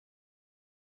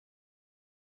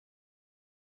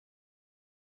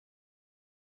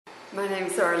My name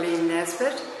is Arlene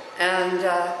Nesbitt, and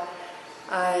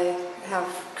I have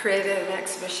created an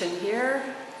exhibition here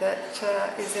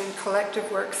that is in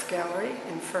Collective Works Gallery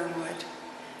in Fernwood.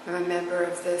 I'm a member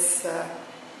of this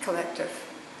collective.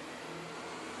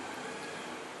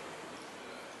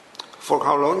 For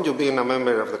how long you been a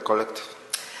member of the collective?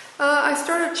 I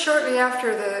started shortly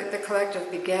after the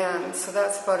collective began, so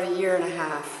that's about a year and a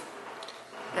half.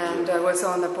 And I was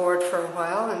on the board for a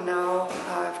while, and now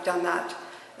I've done that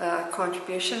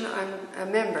contribution. I'm a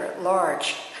member at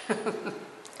large.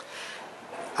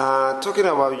 Talking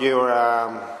about your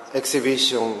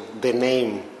exhibition, the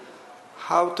name,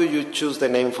 how do you choose the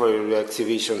name for your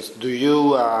exhibitions? Do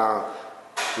you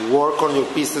work on your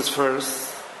pieces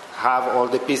first, have all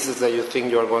the pieces that you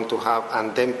think you're going to have,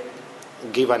 and then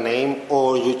give a name,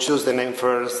 or you choose the name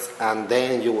first and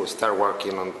then you will start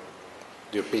working on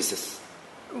your pieces?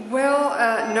 Well,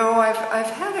 no, I've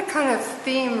had a kind of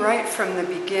theme right from the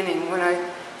beginning. When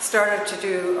I started to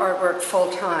do artwork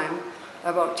full-time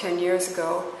about 10 years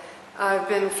ago, I've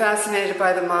been fascinated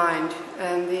by the mind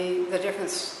and the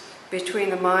difference between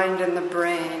the mind and the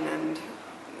brain and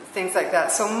things like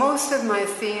that. So most of my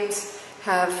themes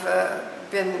have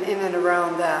been in and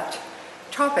around that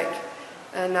topic.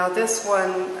 And now this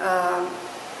one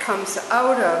comes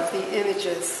out of the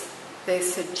images they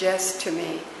suggest to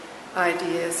me.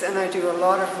 Ideas, and I do a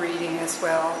lot of reading as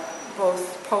well,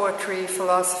 both poetry,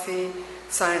 philosophy,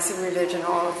 science and religion,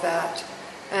 all of that,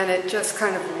 and it just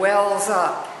kind of wells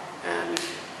up and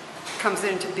comes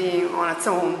into being on its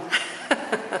own.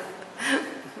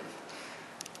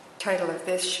 Title of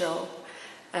this show,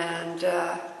 and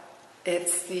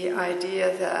it's the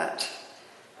idea that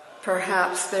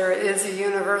perhaps there is a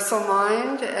universal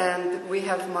mind and we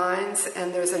have minds,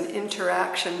 and there's an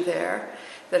interaction there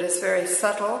that is very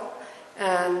subtle,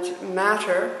 and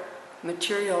matter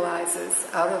materializes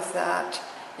out of that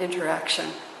interaction.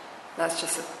 That's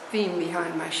just a theme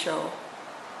behind my show.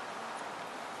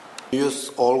 Do you use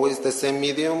always the same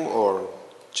medium or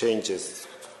changes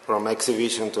from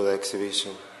exhibition to the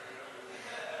exhibition?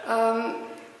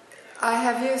 I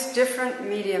have used different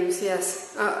mediums,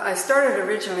 yes. I started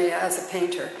originally as a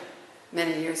painter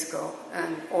many years ago,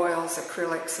 and oils,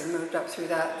 acrylics, and moved up through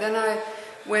that. Then I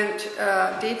went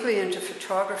deeply into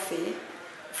photography,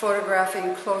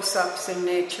 photographing close-ups in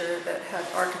nature that had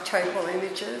archetypal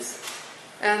images.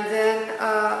 And then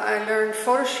I learned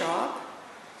Photoshop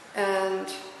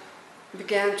and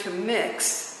began to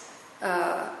mix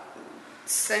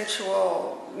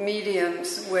sensual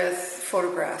mediums with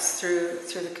photographs through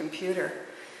the computer.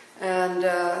 And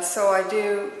so I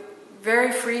do very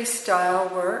freestyle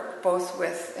work, both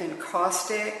with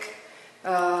encaustic,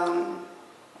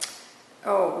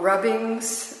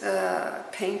 rubbings,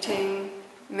 painting,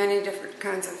 many different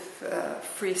kinds of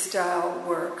freestyle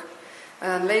work.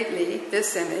 And lately,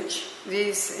 these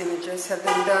images have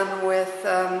been done with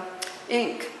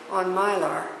ink on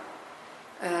mylar.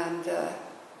 And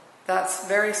that's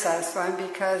very satisfying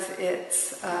because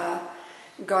it's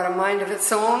got a mind of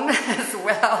its own as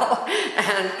well.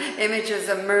 And images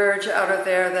emerge out of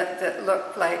there that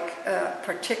look like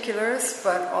particulars,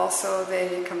 but also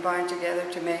they combine together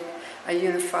to make a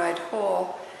unified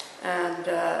whole, and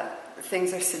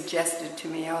things are suggested to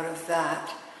me out of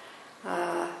that.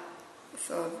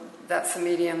 So that's the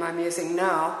medium I'm using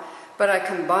now, but I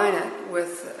combine it with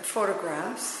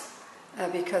photographs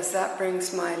because that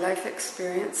brings my life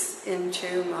experience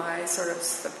into my sort of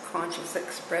subconscious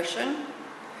expression,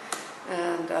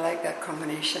 and I like that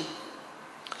combination.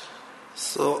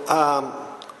 So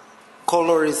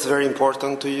color is very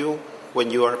important to you when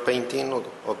you are painting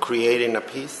or creating a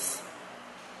piece?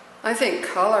 I think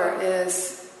color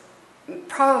is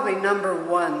probably number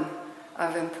one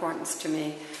of importance to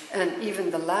me, and even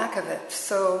the lack of it.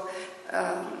 So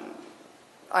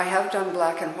I have done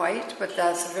black and white, but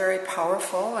that's very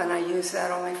powerful, and I use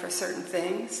that only for certain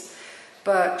things.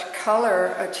 But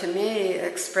color, to me,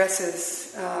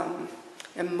 expresses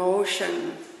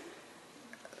emotion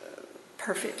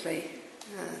perfectly,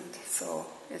 and so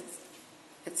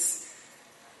it's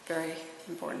very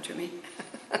important to me.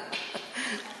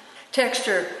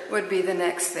 Texture would be the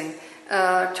next thing.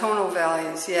 Tonal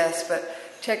values, yes, but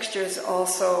textures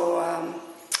also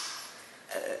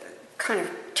kind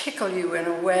of tickle you in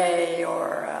a way,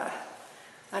 or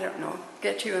I don't know,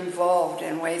 get you involved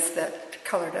in ways that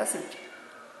color doesn't.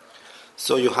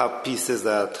 So you have pieces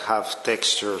that have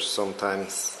textures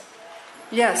sometimes?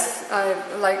 Yes,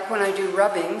 like when I do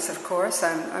rubbings, of course,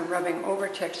 I'm rubbing over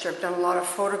texture. I've done a lot of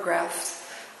photographs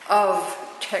of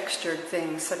textured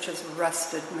things, such as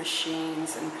rusted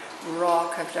machines and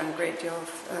rock. I've done a great deal of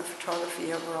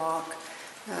photography of rock.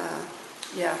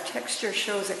 Yeah, texture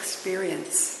shows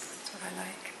experience. That's what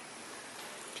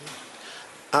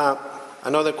I like.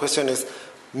 Another question is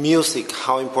music.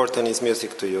 How important is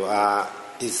music to you?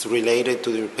 Is related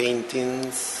to your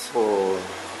paintings, or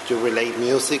do you relate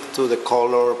music to the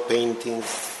color,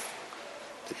 paintings,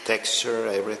 the texture,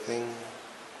 everything?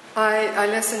 I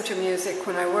listen to music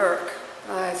when I work.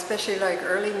 I especially like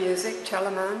early music,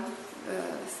 Telemann,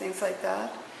 things like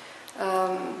that.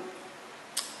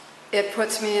 It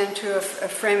puts me into a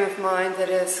frame of mind that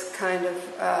is kind of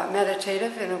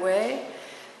meditative in a way,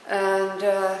 and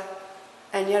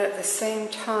yet at the same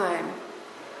time,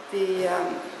 the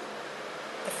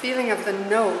feeling of the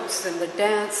notes and the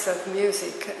dance of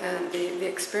music and the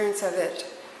experience of it,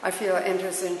 I feel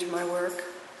enters into my work.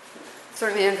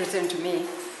 Certainly enters into me.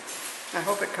 I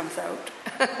hope it comes out.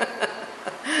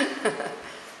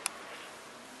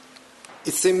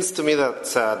 It seems to me that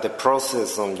the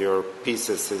process on your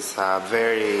pieces is a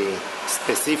very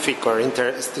specific or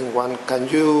interesting one. Can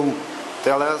you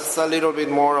tell us a little bit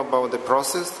more about the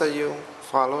process that you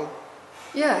follow?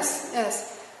 Yes.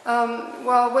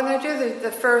 Well, when I do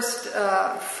the first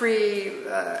free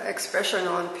expression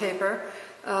on paper,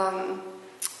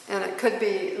 and it could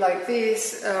be like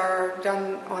these are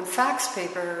done on fax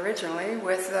paper originally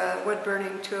with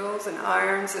wood-burning tools and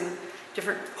irons and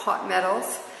different hot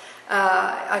metals.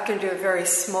 I can do it very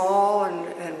small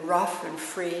and rough and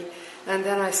free, and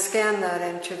then I scan that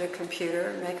into the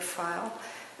computer, make a file,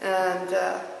 and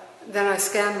then I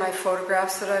scan my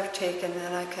photographs that I've taken,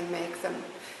 and I can make them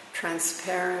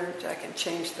transparent. I can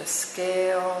change the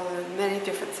scale, and many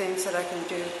different things that I can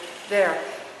do there.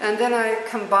 And then I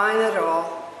combine it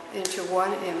all into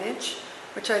one image,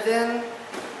 which I then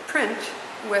print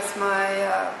with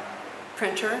my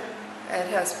printer. It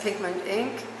has pigment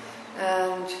ink,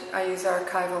 and I use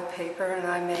archival paper, and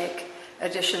I make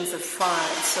editions of 5.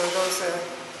 So those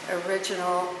are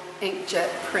original inkjet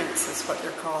prints is what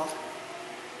they're called.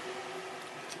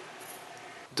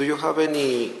 Do you have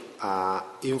any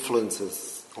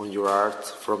influences on your art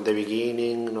from the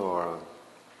beginning or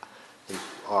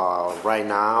right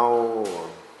now? Or?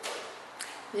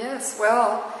 Yes,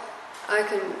 well, I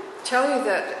can tell you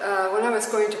that when I was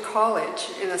going to college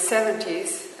in the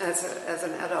 70s as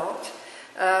an adult,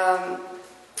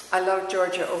 I loved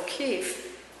Georgia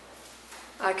O'Keeffe.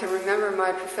 I can remember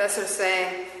my professor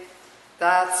saying,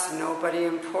 "That's nobody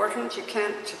important. You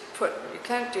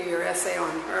can't do your essay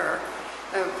on her.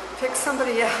 Pick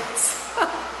somebody else."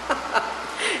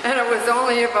 And it was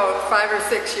only about 5 or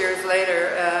 6 years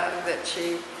later that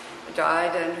she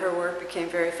died, and her work became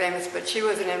very famous. But she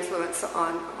was an influence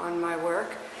on my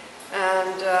work,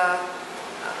 and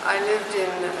I lived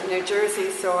in New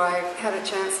Jersey, so I had a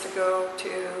chance to go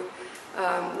to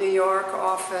New York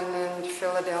often, and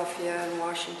Philadelphia and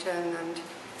Washington, and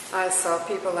I saw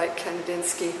people like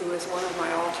Kandinsky, who was one of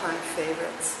my all-time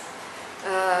favorites.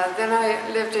 Then I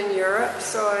lived in Europe,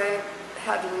 so I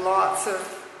had lots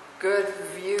of good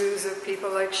views of people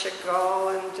like Chagall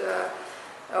and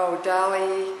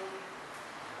Dali.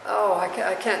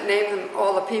 I can't name them,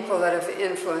 all the people that have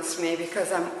influenced me,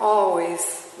 because I'm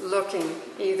always looking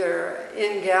either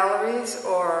in galleries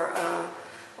or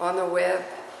on the web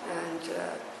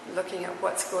and looking at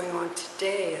what's going on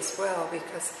today as well,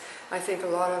 because I think a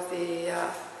lot of the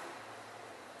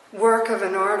work of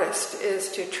an artist is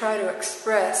to try to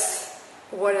express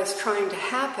what is trying to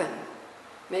happen.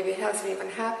 Maybe it hasn't even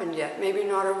happened yet. Maybe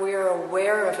we're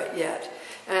aware of it yet.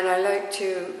 And I like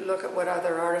to look at what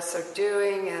other artists are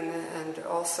doing and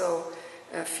also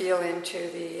feel into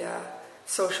the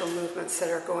social movements that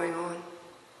are going on.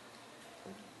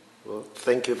 Well,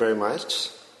 thank you very much.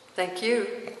 Thank you.